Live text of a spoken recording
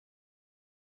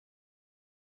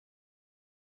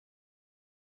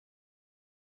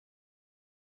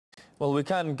Well, we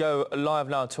can go live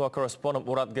now to our correspondent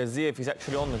Murat Gaziev. He's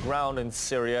actually on the ground in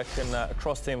Syria. Can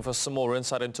trust him for some more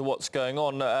insight into what's going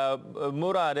on.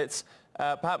 Murat, it's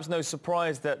perhaps no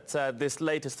surprise that this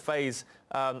latest phase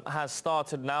has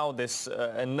started now, this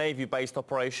Navy-based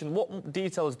operation. What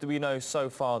details do we know so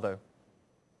far, though?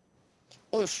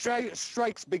 Well,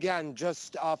 strikes began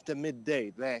just after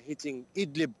midday. They're hitting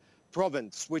Idlib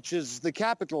province, which is the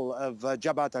capital of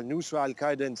Jabhat al-Nusra,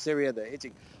 al-Qaeda in Syria. They're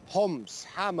hitting Homs,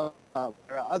 Hama,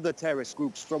 other terrorist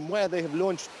groups from where they have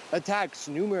launched attacks,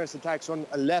 numerous attacks on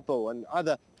Aleppo and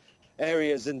other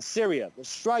areas in Syria. The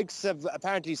strikes have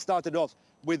apparently started off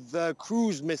with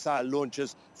cruise missile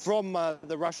launches from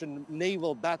the Russian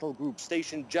naval battle group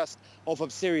stationed just off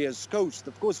of Syria's coast.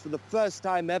 Of course, for the first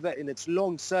time ever in its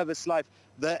long service life,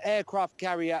 the aircraft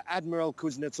carrier Admiral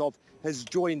Kuznetsov has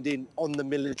joined in on the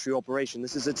military operation.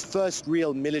 This is its first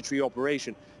real military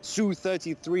operation.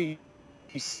 Su-33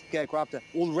 aircraft are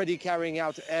already carrying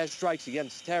out airstrikes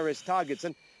against terrorist targets,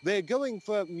 and they're going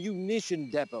for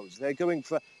munition depots, they're going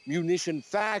for munition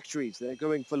factories, they're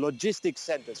going for logistics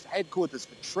centers, for headquarters,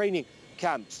 for training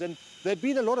camps. And there'd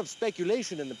been a lot of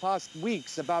speculation in the past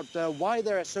weeks about why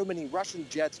there are so many Russian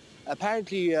jets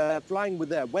apparently flying with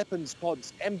their weapons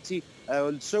pods empty,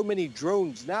 so many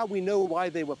drones. Now we know why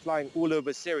they were flying all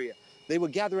over Syria. They were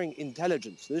gathering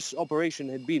intelligence. This operation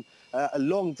had been a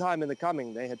long time in the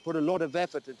coming. They had put a lot of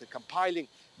effort into compiling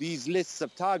these lists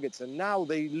of targets, and now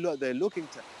they're looking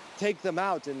to take them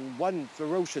out in one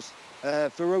ferocious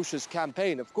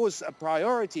campaign. Of course, a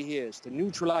priority here is to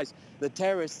neutralize the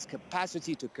terrorists'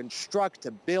 capacity to construct,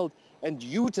 to build, and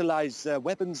utilize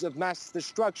weapons of mass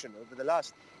destruction. Over the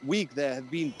last week, there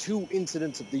have been 2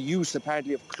 incidents of the use,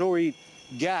 apparently, of chlorine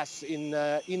gas in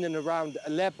and around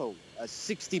Aleppo.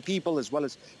 60 people, as well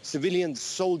as civilian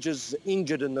soldiers,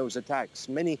 injured in those attacks.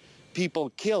 Many people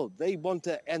killed. They want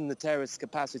to end the terrorist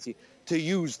capacity to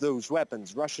use those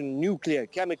weapons. Russian nuclear,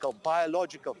 chemical,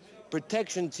 biological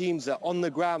protection teams are on the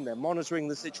ground. They're monitoring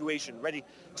the situation, ready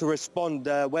to respond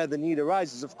where the need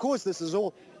arises. Of course, this is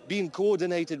all being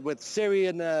coordinated with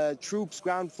Syrian troops,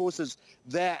 ground forces,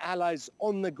 their allies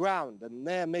on the ground, and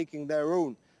they're making their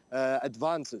own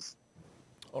advances.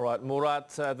 All right, Murat,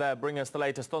 there, bring us the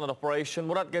latest on that operation.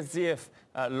 Murat Gaziev,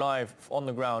 live on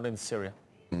the ground in Syria.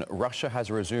 Russia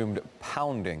has resumed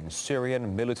pounding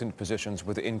Syrian militant positions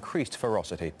with increased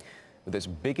ferocity, with its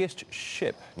biggest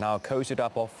ship now coasted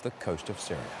up off the coast of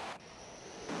Syria.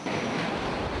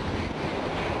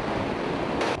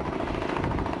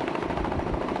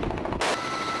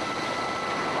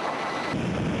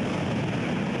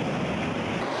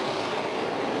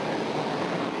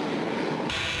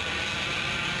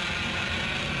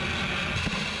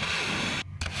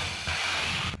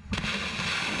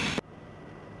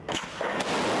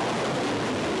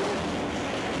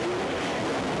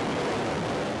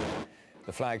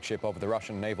 The flagship of the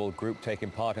Russian naval group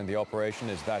taking part in the operation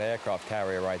is that aircraft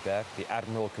carrier right there, the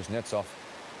Admiral Kuznetsov,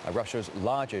 Russia's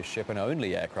largest ship and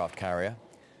only aircraft carrier.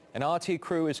 An RT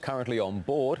crew is currently on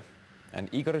board, and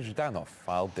Igor Zhdanov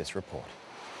filed this report.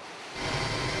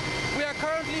 We are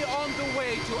currently on the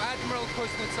way to Admiral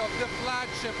Kuznetsov, the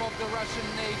flagship of the Russian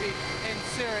Navy in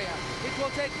Syria. It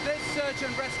will take this search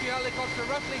and rescue helicopter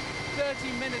roughly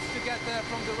 30 minutes to get there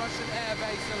from the Russian air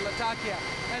base in Latakia,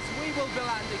 as we will be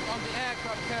landing on the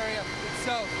aircraft carrier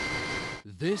itself.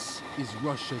 This is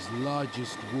Russia's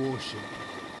largest warship.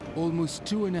 Almost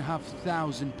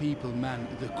 2,500 people man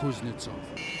the Kuznetsov.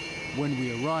 When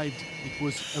we arrived, it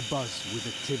was abuzz with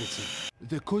activity.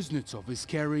 The Kuznetsov is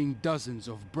carrying dozens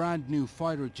of brand new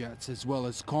fighter jets as well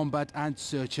as combat and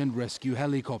search and rescue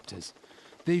helicopters.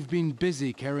 They've been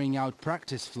busy carrying out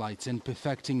practice flights and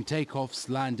perfecting takeoffs,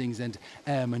 landings and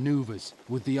air maneuvers,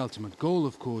 with the ultimate goal,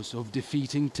 of course, of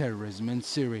defeating terrorism in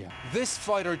Syria. This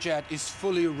fighter jet is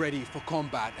fully ready for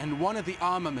combat, and one of the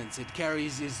armaments it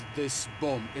carries is this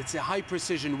bomb. It's a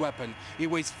high-precision weapon. It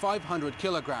weighs 500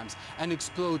 kilograms and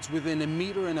explodes within 1.5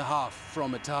 meters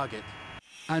from a target.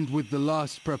 And with the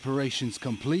last preparations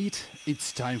complete,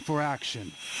 it's time for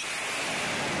action.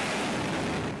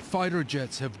 Fighter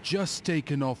jets have just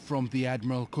taken off from the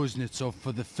Admiral Kuznetsov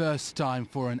for the first time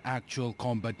for an actual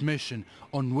combat mission,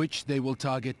 on which they will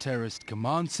target terrorist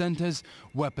command centers,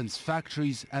 weapons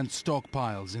factories and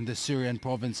stockpiles in the Syrian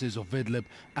provinces of Idlib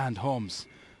and Homs.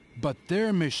 But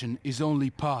their mission is only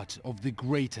part of the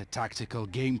greater tactical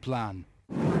game plan.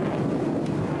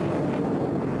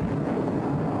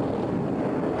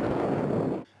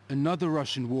 Another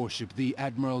Russian warship, the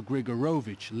Admiral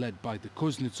Grigorovich, led by the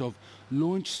Kuznetsov,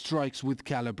 launched strikes with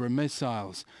Caliber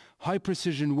missiles,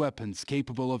 high-precision weapons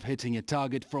capable of hitting a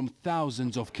target from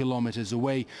thousands of kilometers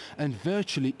away and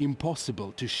virtually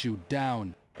impossible to shoot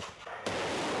down.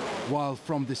 while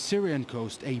from the Syrian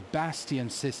coast a Bastion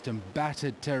system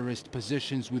battered terrorist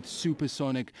positions with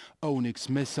supersonic Onyx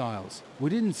missiles. We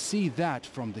didn't see that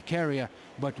from the carrier,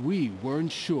 but we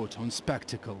weren't short on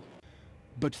spectacle.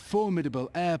 But formidable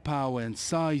air power and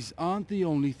size aren't the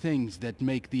only things that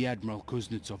make the Admiral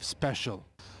Kuznetsov special.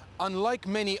 Unlike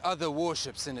many other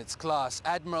warships in its class,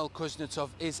 Admiral Kuznetsov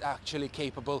is actually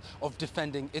capable of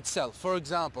defending itself. For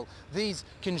example, these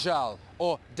Kinjal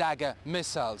or Dagger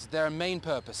missiles, their main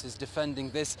purpose is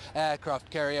defending this aircraft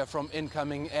carrier from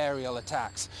incoming aerial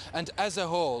attacks. And as a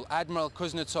whole, Admiral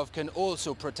Kuznetsov can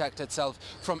also protect itself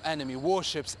from enemy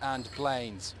warships and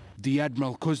planes. The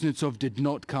Admiral Kuznetsov did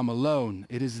not come alone.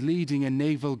 It is leading a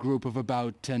naval group of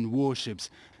about 10 warships,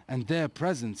 and their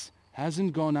presence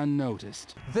hasn't gone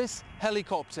unnoticed. This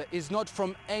helicopter is not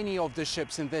from any of the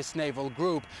ships in this naval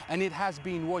group, and it has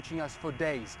been watching us for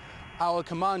days. Our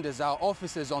commanders, our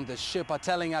officers on this ship are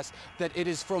telling us that it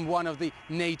is from one of the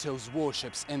NATO's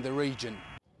warships in the region.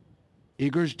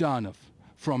 Igor Zhdanov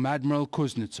from Admiral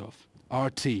Kuznetsov,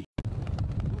 RT.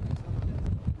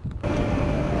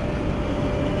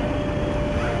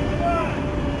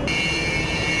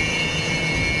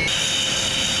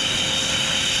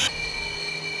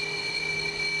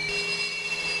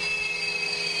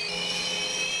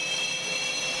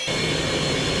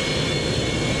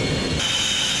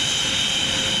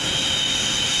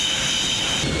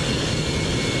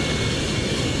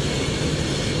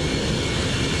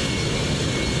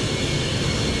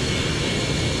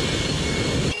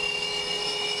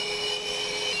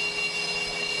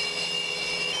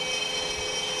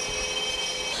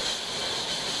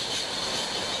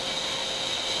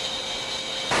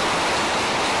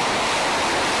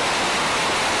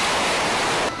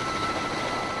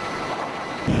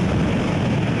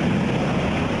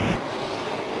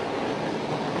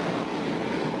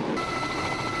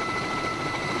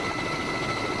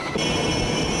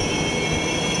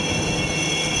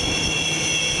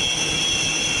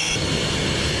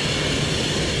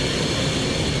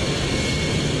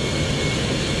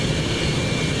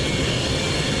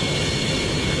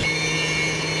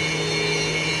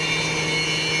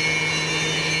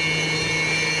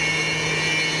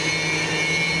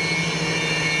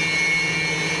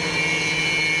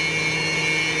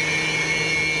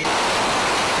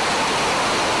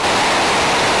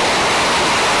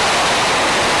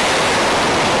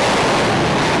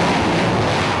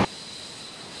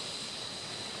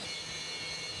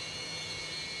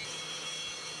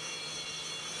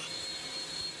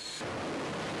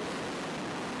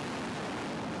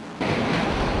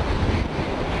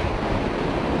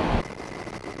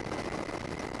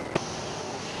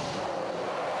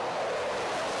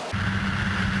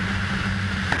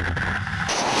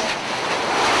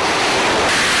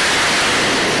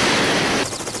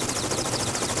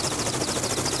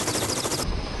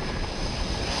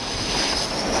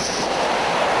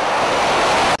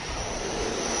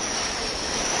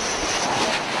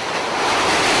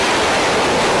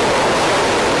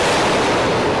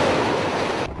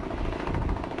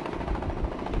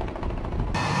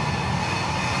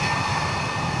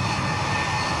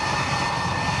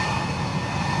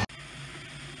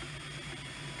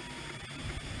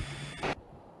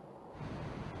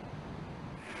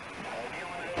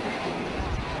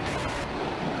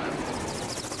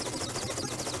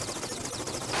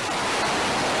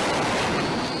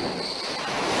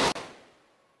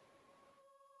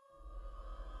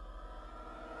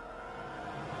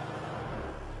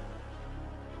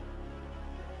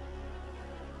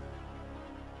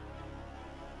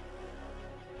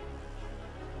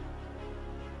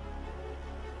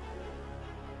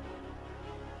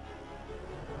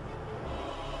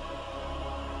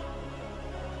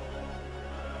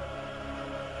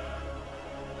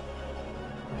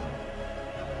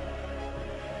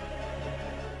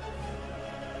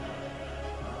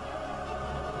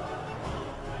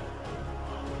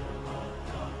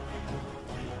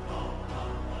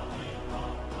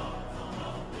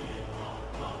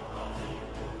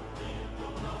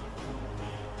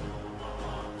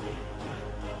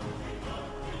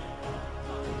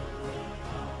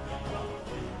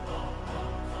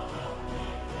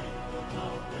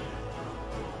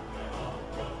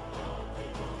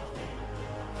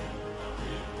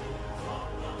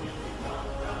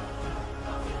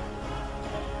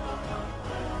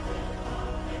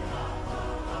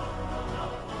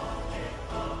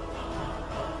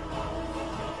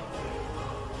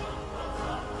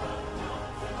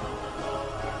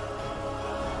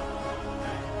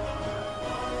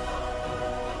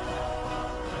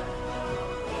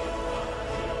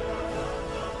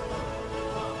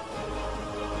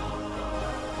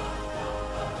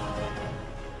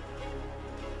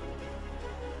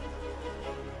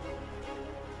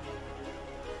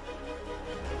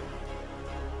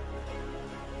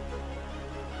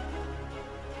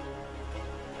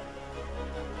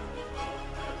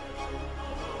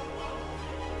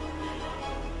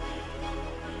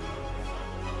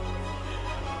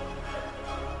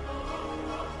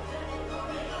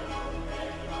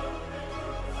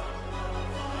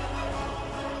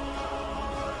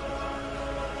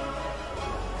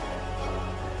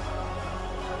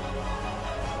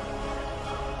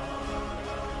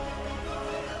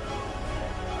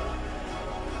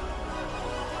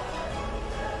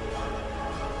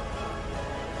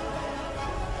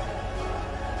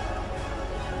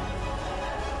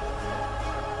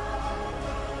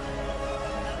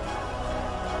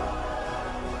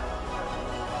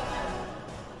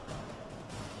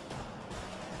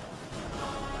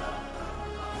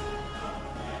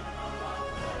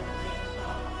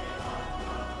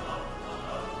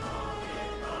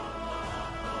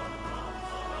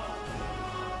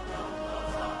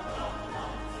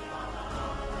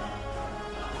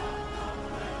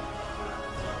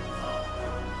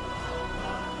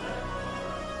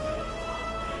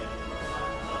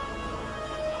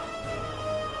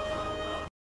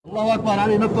 الله أكبر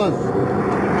علي نفذ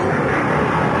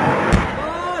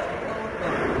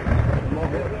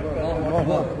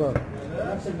الله أكبر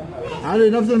علي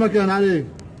نفس المكان علي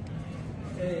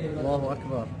الله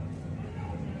أكبر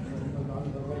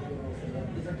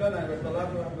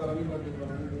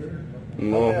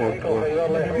الله أكبر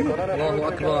الله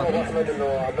أكبر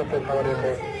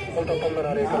قلت أطمن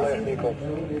عليك الله يحميكم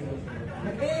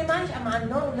إيه ماشي مع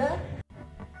النور لا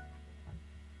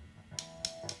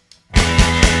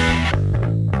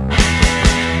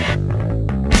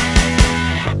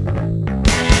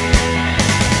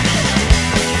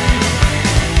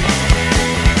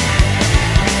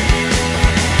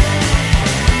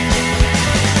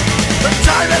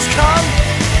Time has come,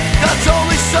 God's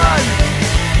only son.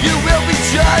 You will be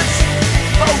judged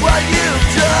for what you've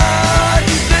done.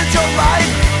 You lived your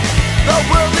life, the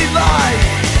worldly lie.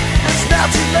 It's now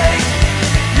too late,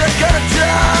 you're gonna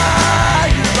die.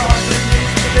 You're on your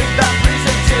knees, big that please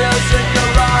and tears in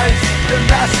your eyes. You're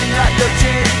gnashing at your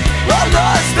teeth. Oh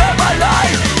Lord, spare my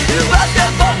life. You ask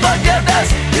them for forgiveness,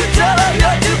 you tell them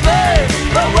you're to blame.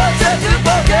 But once said to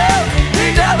forgive, he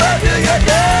never knew your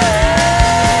name.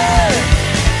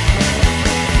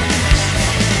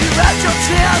 You had your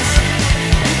chance,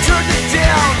 you turned it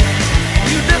down.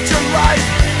 You lived your life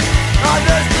on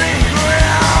earthly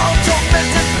ground.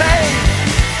 Tormented pain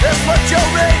is what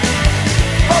you'll reap.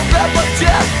 Forever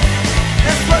death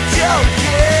is what you'll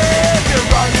give.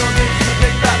 You're on your knees, you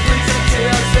big fat pleas and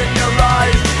tears in your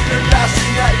eyes. You're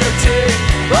gnashing at your teeth.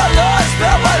 Oh Lord,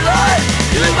 spare my life.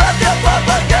 You left your for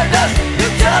forgiveness. You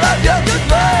tell them you're to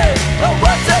blame. But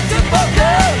what's it to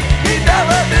forgive? He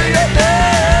never knew your name.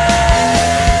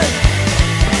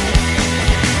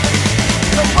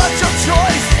 What's your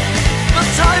choice? The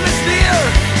time is near.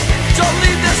 Don't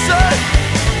leave this earth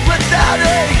without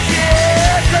a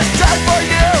gift. There's time for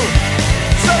you,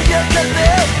 so you can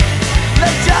live.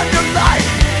 Lay down your life,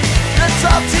 it's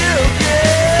up to you.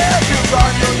 Give. You're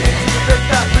on your knees with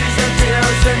that pleas and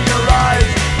tears in your eyes.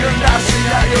 You're gnashing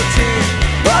at your teeth.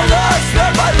 My Lord,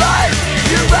 spare my life.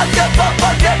 You ask him for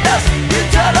forgiveness. You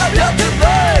tell him you're to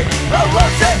blame. But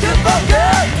won't say to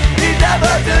forgive. He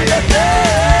never knew your name.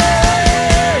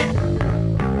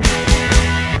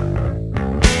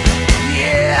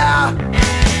 Yeah,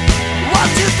 1,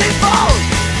 2, 3,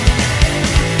 4.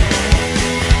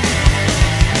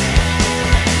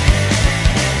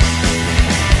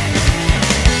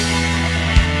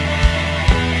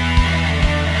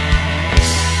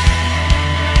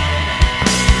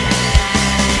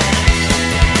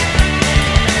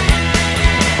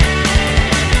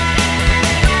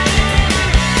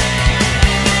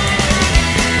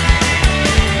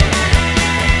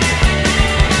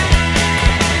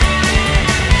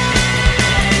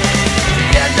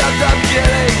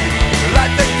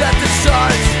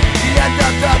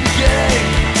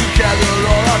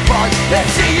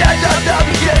 It's the end of the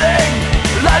beginning.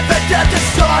 Life and death it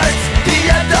starts. The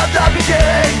end of the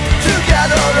beginning.